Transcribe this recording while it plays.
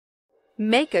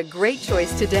Make a great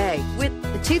choice today with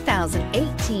the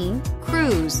 2018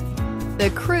 Cruze. The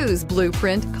Cruze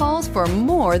blueprint calls for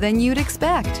more than you'd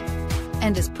expect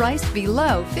and is priced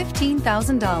below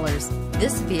 $15,000.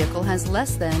 This vehicle has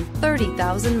less than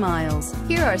 30,000 miles.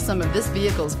 Here are some of this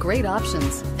vehicle's great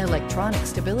options: electronic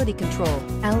stability control,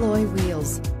 alloy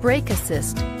wheels, brake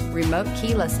assist, remote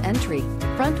keyless entry,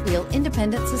 front wheel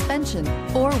independent suspension,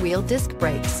 four-wheel disc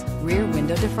brakes, rear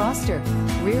window defroster,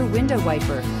 rear window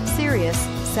wiper, Sirius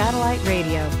satellite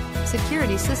radio,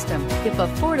 security system. If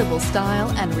affordable style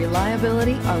and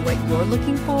reliability are what you're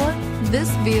looking for,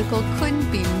 this vehicle couldn't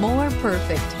be more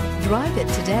perfect. Drive it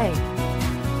today.